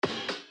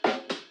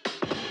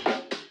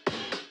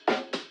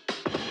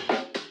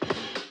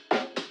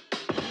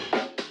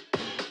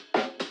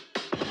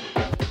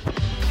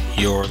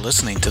You're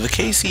listening to the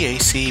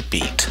KCAC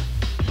Beat.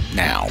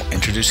 Now,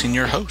 introducing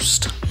your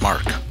host,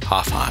 Mark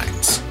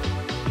Hoffhines.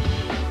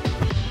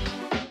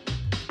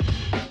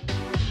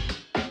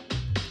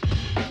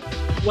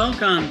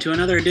 Welcome to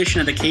another edition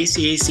of the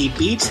KCAC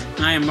Beat.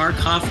 I am Mark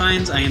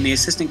Hoffhines. I am the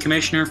Assistant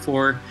Commissioner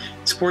for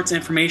Sports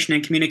Information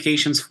and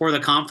Communications for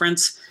the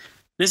conference.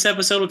 This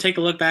episode will take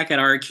a look back at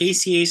our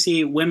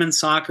KCAC Women's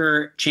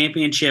Soccer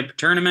Championship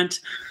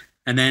Tournament,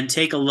 and then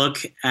take a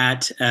look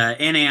at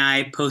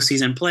NAIA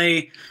postseason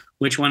play,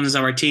 which ones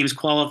of our teams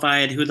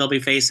qualified, who they'll be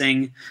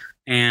facing,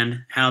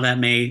 and how that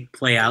may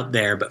play out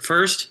there. But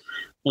first,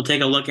 we'll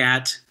take a look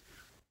at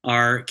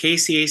our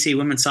KCAC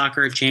Women's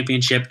Soccer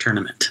Championship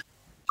Tournament.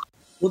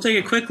 We'll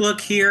take a quick look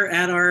here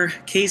at our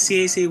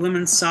KCAC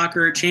Women's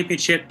Soccer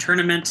Championship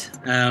Tournament.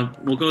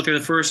 We'll go through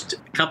the first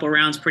couple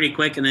rounds pretty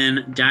quick and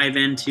then dive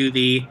into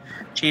the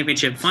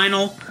championship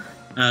final.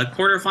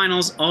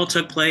 Quarterfinals all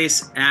took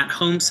place at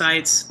home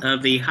sites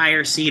of the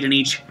higher seed in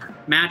each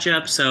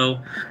matchup. So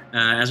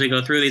as we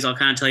go through these, I'll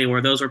kind of tell you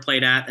where those were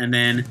played at. And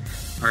then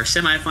our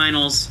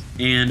semifinals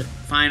and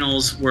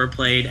finals were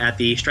played at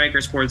the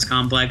Stryker Sports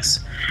Complex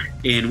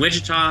in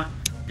Wichita.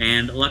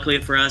 And luckily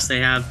for us, they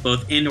have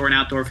both indoor and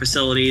outdoor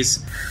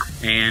facilities.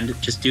 And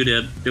just due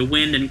to the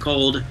wind and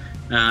cold,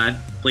 I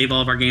believe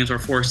all of our games were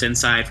forced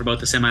inside for both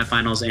the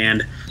semifinals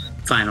and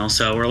finals.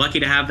 So we're lucky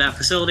to have that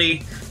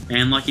facility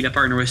and lucky to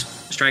partner with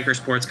Stryker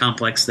Sports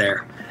Complex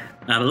there.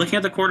 But looking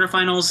at the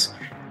quarterfinals,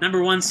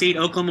 number 1 seed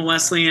Oklahoma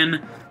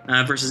Wesleyan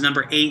versus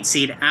number 8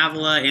 seed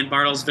Avila in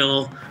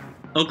Bartlesville.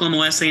 Oklahoma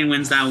Wesleyan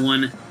wins that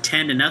one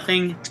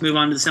 10-0 to move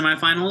on to the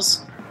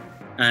semifinals.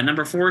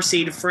 Number 4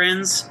 seed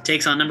Friends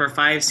takes on number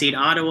 5 seed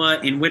Ottawa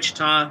in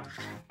Wichita,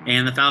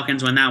 and the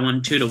Falcons win that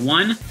one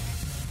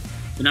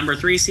 2-1. The number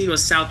 3 seed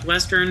was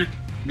Southwestern.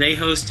 They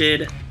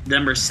hosted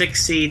number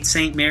 6 seed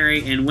St.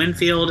 Mary in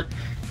Winfield,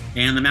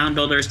 and the Mound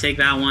Builders take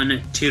that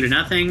one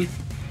 2-0.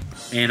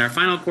 And our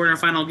final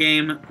quarterfinal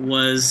game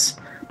was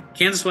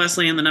Kansas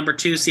Wesleyan, the number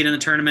 2 seed in the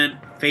tournament,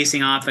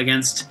 facing off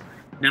against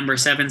number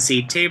 7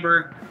 seed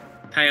Tabor.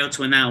 Coyotes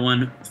win that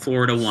one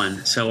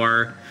 4-1. So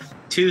our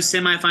 2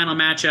 semifinal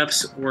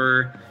matchups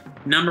were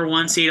number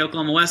 1 seed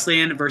Oklahoma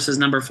Wesleyan versus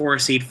number 4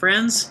 seed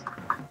Friends,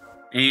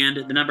 and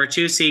the number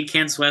 2 seed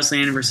Kansas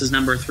Wesleyan versus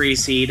number 3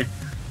 seed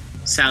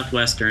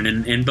Southwestern.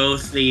 And in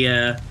both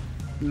the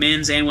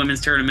men's and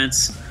women's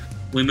tournaments,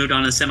 we moved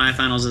on to the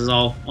semifinals as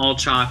all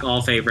chalk,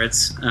 all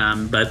favorites.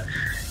 But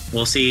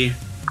we'll see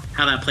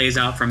how that plays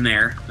out from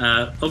there.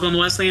 Oklahoma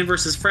Wesleyan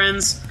versus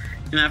Friends.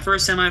 In that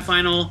first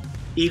semifinal,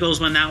 Eagles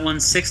win that one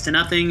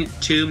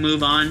 6-0 to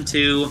move on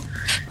to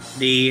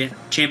the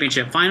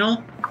championship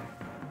final.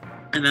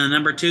 And then the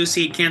number 2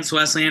 seed Kansas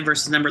Wesleyan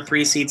versus number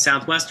 3 seed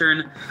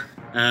Southwestern.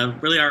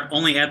 Really our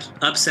only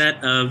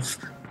upset of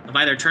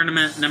either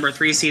tournament. Number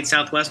 3 seed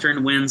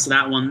Southwestern wins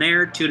that one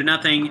there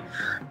 2-0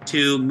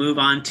 to move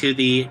on to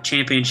the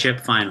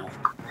championship final.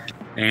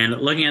 And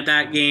looking at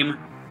that game,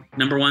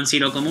 number 1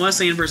 seed Oklahoma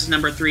Wesleyan versus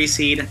number 3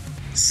 seed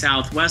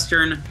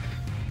Southwestern.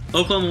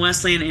 Oklahoma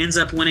Wesleyan ends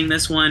up winning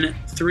this one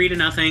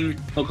 3-0.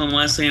 Oklahoma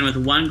Wesleyan with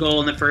 1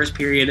 goal in the first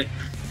period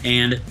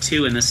and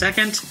 2 in the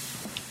second.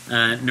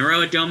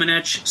 Naroa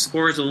Domenech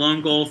scores a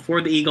lone goal for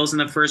the Eagles in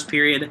the first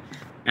period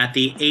at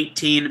the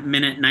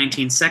 18-minute,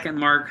 19-second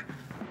mark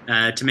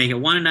to make it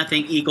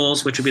 1-0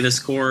 Eagles, which would be the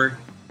score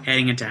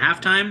heading into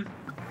halftime.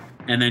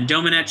 And then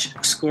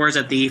Domenech scores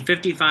at the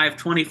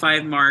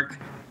 55-25 mark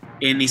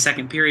in the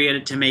second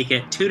period to make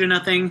it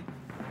 2-0.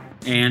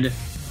 And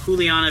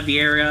Juliana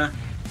Vieira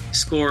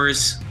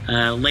scores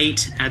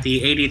late at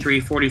the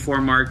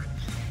 83-44 mark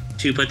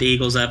to put the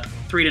Eagles up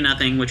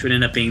 3-0, which would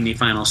end up being the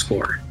final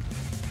score.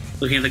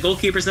 Looking at the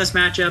goalkeepers this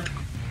matchup,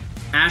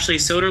 Ashley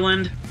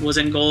Soderlund was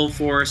in goal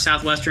for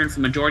Southwestern for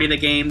the majority of the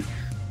game,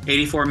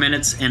 84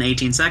 minutes and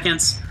 18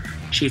 seconds.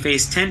 She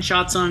faced 10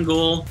 shots on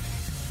goal,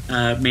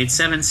 made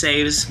 7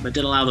 saves, but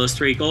did allow those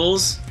 3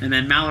 goals. And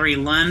then Mallory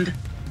Lund,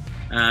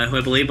 who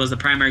I believe was the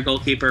primary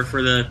goalkeeper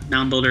for the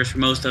Mound Builders for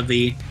most of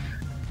the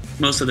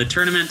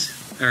tournament,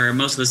 or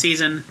most of the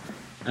season.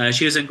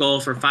 She was in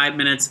goal for 5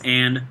 minutes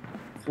and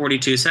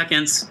 42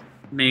 seconds,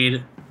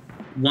 made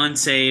 1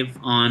 save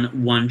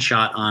on 1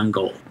 shot on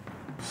goal.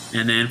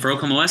 And then for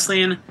Oklahoma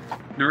Wesleyan,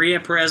 Maria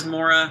Perez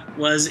Mora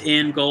was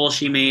in goal.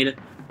 She made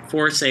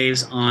 4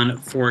 saves on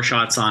 4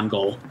 shots on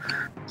goal.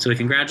 So we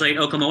congratulate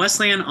Oklahoma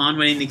Wesleyan on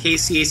winning the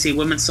KCAC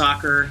Women's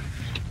Soccer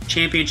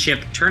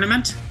Championship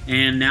Tournament.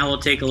 And now we'll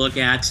take a look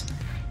at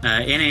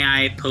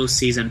NAIA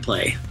postseason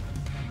play.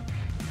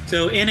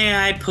 So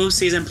NAIA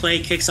postseason play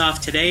kicks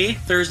off today,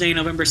 Thursday,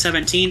 November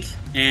 17th.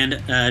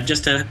 And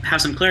just to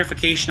have some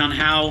clarification on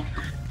how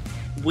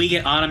we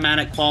get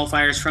automatic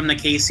qualifiers from the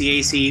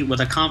KCAC, with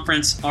a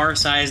conference our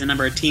size, the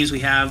number of teams we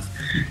have,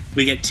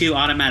 we get 2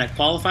 automatic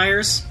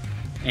qualifiers.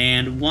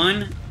 And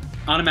one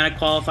automatic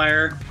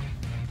qualifier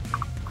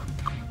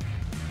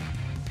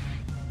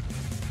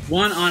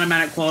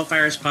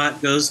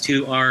spot goes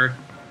to our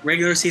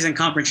regular season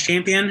conference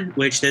champion,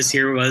 which this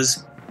year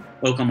was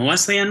Oklahoma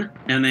Wesleyan.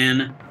 And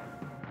then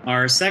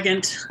our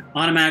second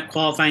automatic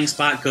qualifying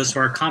spot goes to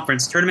our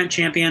conference tournament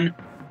champion,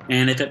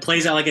 And if it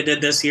plays out like it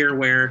did this year,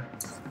 where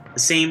the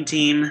same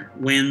team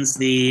wins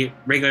the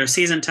regular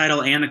season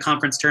title and the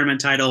conference tournament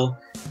title,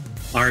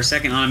 our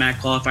second automatic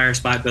qualifier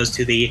spot goes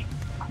to the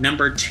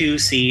number 2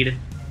 seed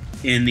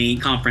in the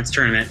conference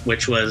tournament,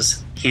 which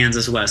was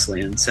Kansas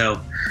Wesleyan.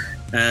 So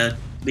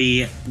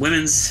the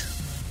women's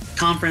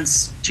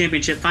conference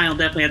championship final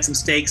definitely had some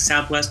stakes.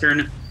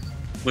 Southwestern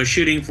was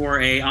shooting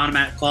for a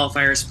automatic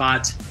qualifier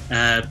spot,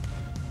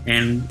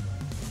 and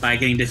by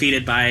getting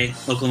defeated by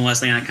Oklahoma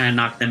Wesleyan, I kind of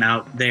knocked them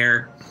out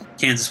there.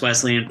 Kansas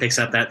Wesleyan picks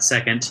up that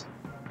second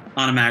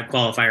automatic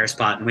qualifier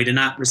spot. And we did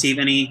not receive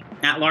any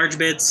at-large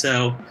bids,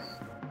 so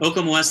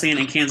Oklahoma Wesleyan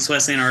and Kansas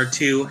Wesleyan are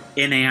 2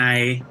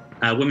 NAIA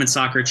Women's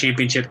Soccer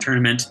Championship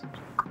Tournament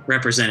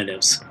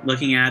representatives.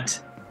 Looking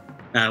at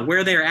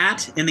where they're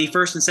at in the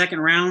first and second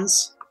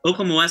rounds,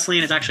 Oklahoma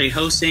Wesleyan is actually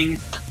hosting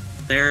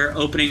their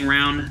opening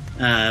round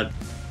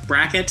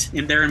bracket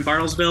there in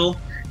Bartlesville,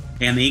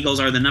 and the Eagles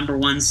are the number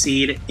 1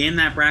 seed in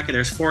that bracket.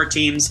 There's 4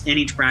 teams in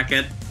each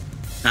bracket.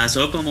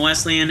 So Oklahoma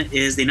Wesleyan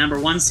is the number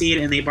 1 seed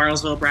in the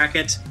Bartlesville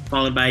bracket,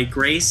 followed by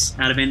Grace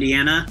out of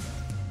Indiana.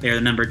 They're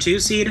the number 2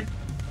 seed.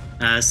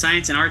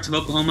 Science and Arts of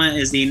Oklahoma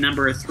is the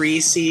number 3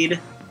 seed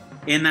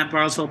in that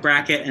Bartlesville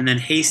bracket, and then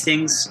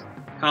Hastings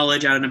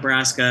College out of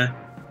Nebraska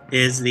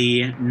is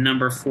the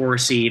number 4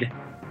 seed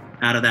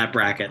out of that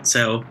bracket.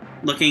 So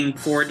looking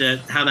forward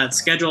to how that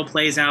schedule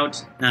plays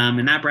out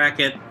in that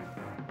bracket.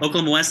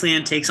 Oklahoma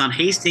Wesleyan takes on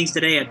Hastings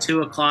today at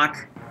 2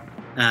 o'clock,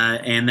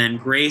 and then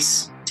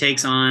Grace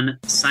takes on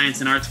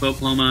Science and Arts of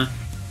Oklahoma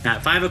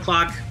at 5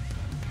 o'clock.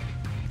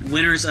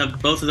 Winners of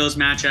both of those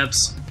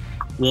matchups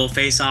will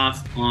face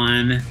off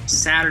on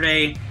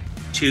Saturday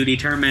to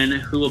determine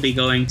who will be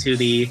going to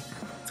the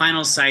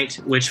final site,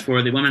 which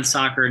for the Women's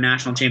Soccer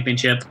National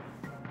Championship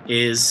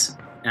is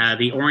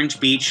the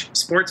Orange Beach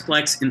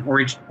Sportsplex in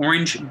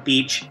Orange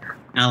Beach,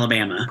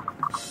 Alabama.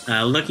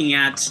 Looking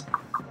at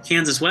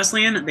Kansas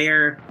Wesleyan, they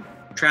are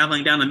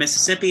traveling down the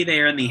Mississippi.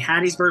 They are in the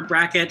Hattiesburg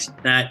bracket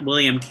that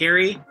William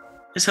Carey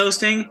is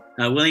hosting.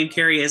 William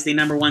Carey is the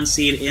number 1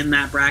 seed in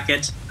that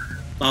bracket,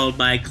 followed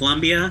by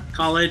Columbia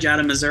College out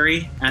of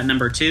Missouri at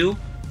number 2.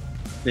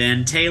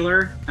 Then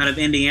Taylor out of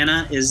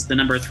Indiana is the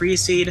number 3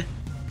 seed,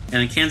 and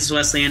then Kansas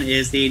Wesleyan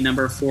is the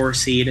number 4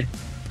 seed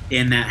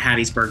in that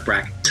Hattiesburg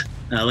bracket.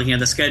 Looking at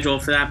the schedule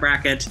for that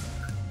bracket,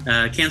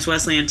 Kansas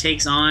Wesleyan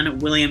takes on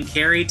William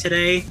Carey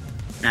today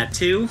at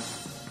 2,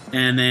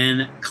 and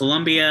then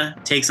Columbia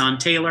takes on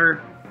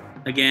Taylor.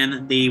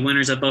 Again, the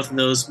winners of both of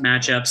those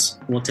matchups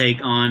will take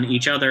on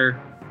each other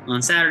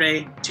on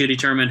Saturday to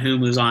determine who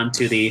moves on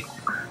to the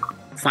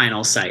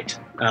final site.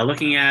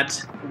 Looking at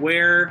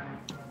where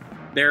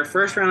their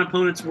first round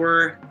opponents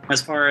were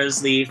as far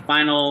as the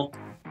final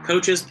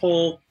coaches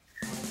poll,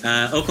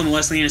 Oklahoma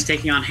Wesleyan is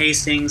taking on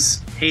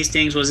Hastings.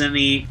 Hastings was in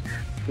the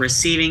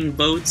receiving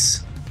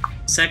votes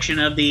section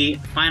of the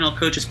final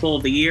coaches poll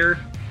of the year.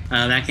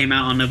 That came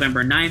out on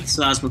November 9th,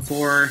 so that was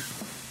before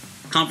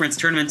conference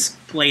tournaments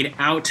played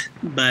out,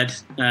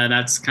 but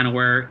that's kind of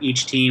where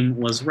each team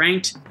was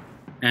ranked.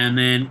 And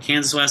then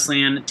Kansas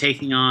Wesleyan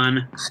taking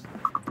on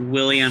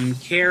William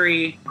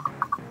Carey.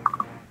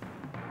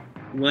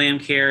 William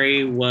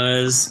Carey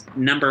was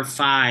number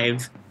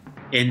 5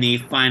 in the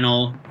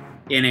final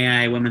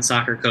NAIA Women's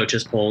Soccer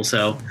Coaches Poll,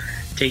 so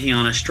taking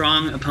on a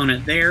strong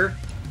opponent there.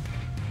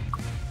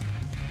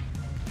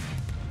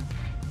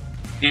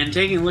 And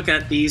taking a look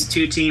at these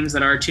 2 teams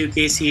that our 2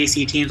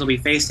 KCAC teams will be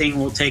facing,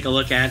 we'll take a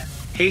look at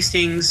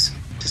Hastings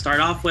to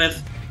start off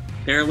with.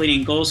 Their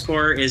leading goal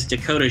scorer is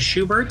Dakota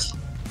Schubert.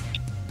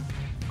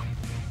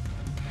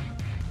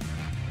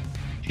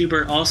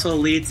 Schubert also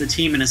leads the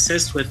team in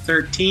assists with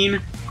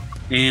 13,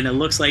 and it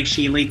looks like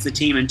she leads the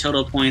team in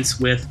total points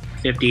with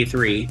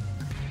 53.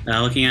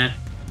 Looking at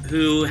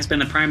who has been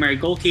the primary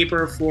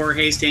goalkeeper for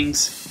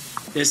Hastings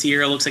this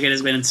year, it looks like it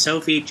has been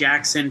Sophie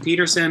Jackson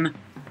Peterson.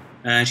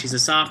 She's a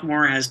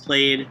sophomore,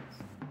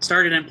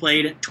 started and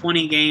played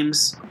 20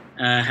 games,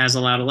 has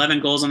allowed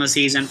 11 goals on the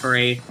season for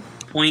a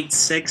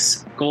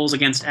 .6 goals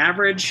against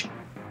average.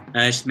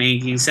 She's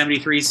making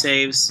 73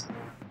 saves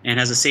and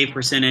has a save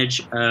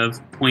percentage of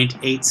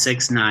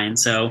 .869.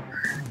 So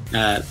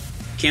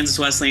Kansas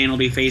Wesleyan will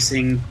be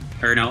facing,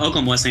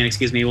 Oklahoma Wesleyan,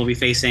 will be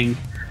facing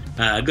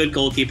a good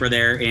goalkeeper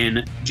there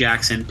in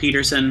Jackson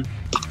Peterson.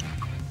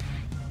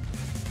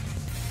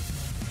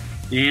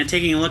 And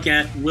taking a look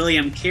at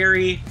William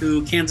Carey,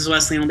 who Kansas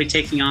Wesleyan will be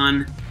taking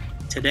on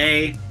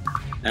today.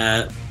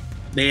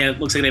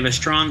 Looks like they have a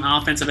strong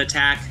offensive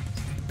attack.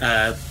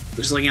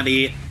 Just looking at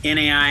the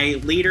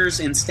NAIA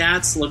leaders in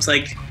stats, looks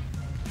like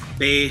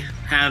they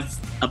have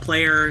a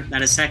player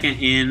that is second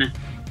in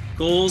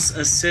goals,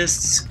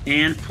 assists,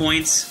 and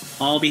points,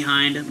 all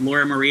behind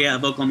Laura Maria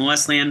of Oklahoma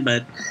Wesleyan.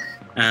 But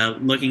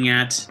looking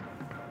at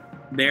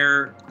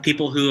their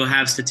people who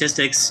have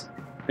statistics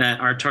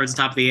that are towards the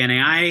top of the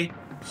NAIA,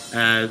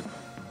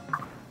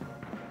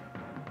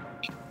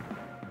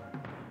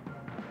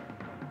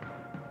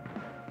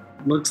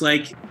 looks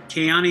like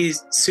Keani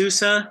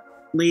Sousa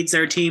leads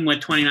their team with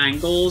 29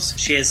 goals.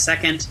 She is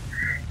second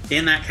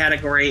in that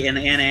category in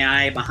the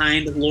NAIA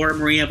behind Laura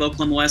Maria of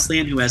Oklahoma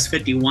Wesleyan, who has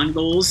 51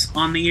 goals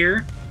on the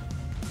year.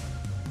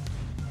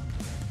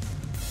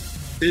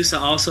 Sousa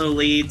also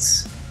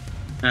leads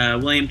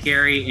William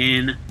Carey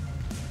in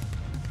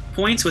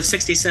points with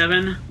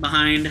 67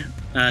 behind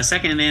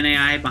second in the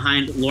NAIA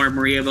behind Laura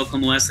Maria of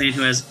Oklahoma Wesleyan,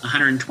 who has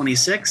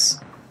 126.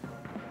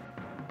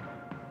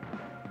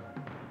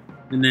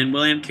 And then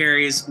William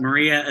Carey's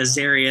Maria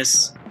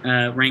Azarias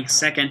ranks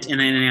second in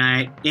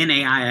the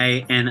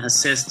NAIA in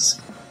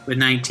assists with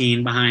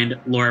 19 behind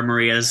Laura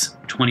Maria's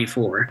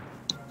 24.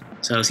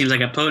 So it seems like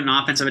a potent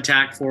offensive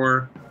attack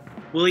for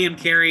William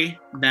Carey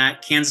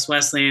that Kansas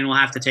Wesleyan will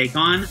have to take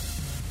on.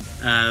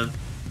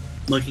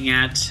 Looking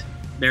at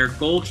their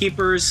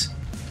goalkeepers,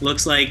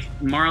 looks like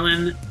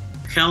Marlon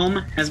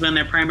Kelm has been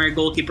their primary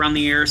goalkeeper on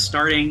the year,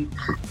 starting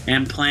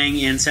and playing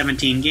in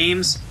 17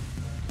 games.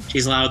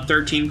 She's allowed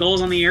 13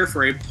 goals on the year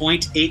for a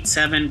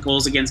 .87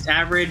 goals against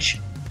average.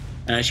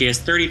 She has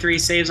 33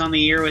 saves on the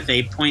year with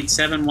a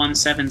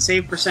 .717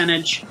 save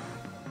percentage,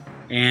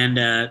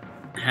 and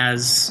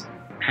has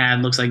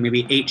had, looks like,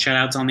 maybe 8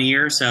 shutouts on the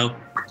year. So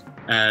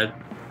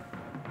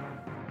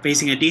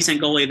facing a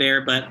decent goalie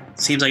there, but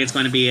seems like it's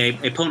going to be a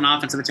potent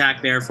offensive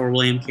attack there for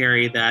William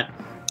Carey that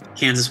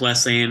Kansas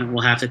Wesleyan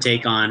will have to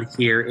take on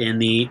here in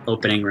the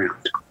opening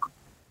round.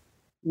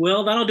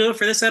 Well, that'll do it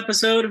for this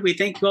episode. We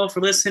thank you all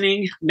for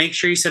listening. Make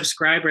sure you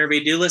subscribe wherever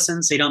you do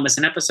listen so you don't miss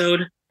an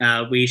episode.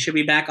 We should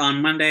be back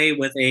on Monday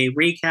with a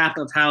recap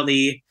of how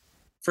the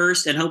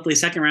first and hopefully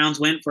second rounds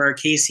went for our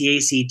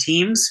KCAC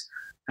teams.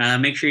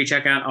 Make sure you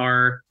check out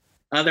our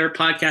other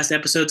podcast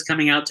episodes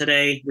coming out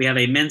today. We have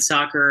a men's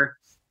soccer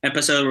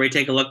episode where we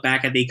take a look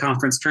back at the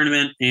conference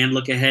tournament and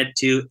look ahead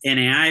to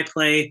NAIA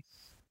play.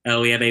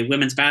 We have a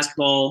women's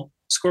basketball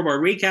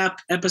scoreboard recap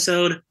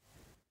episode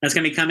that's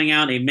going to be coming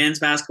out, a men's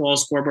basketball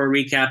scoreboard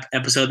recap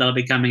episode that'll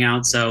be coming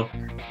out. So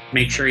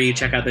make sure you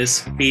check out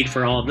this feed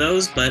for all of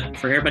those. But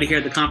for everybody here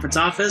at the conference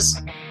office,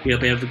 we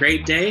hope you have a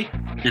great day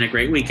and a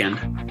great weekend.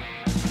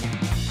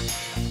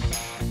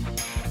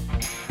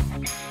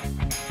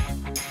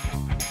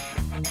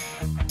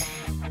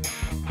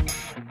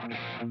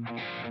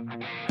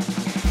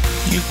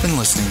 You've been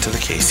listening to the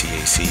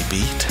KCAC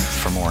Beat.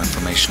 For more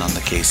information on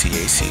the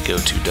KCAC, go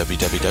to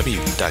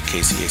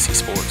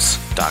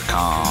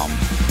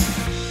www.kcacsports.com.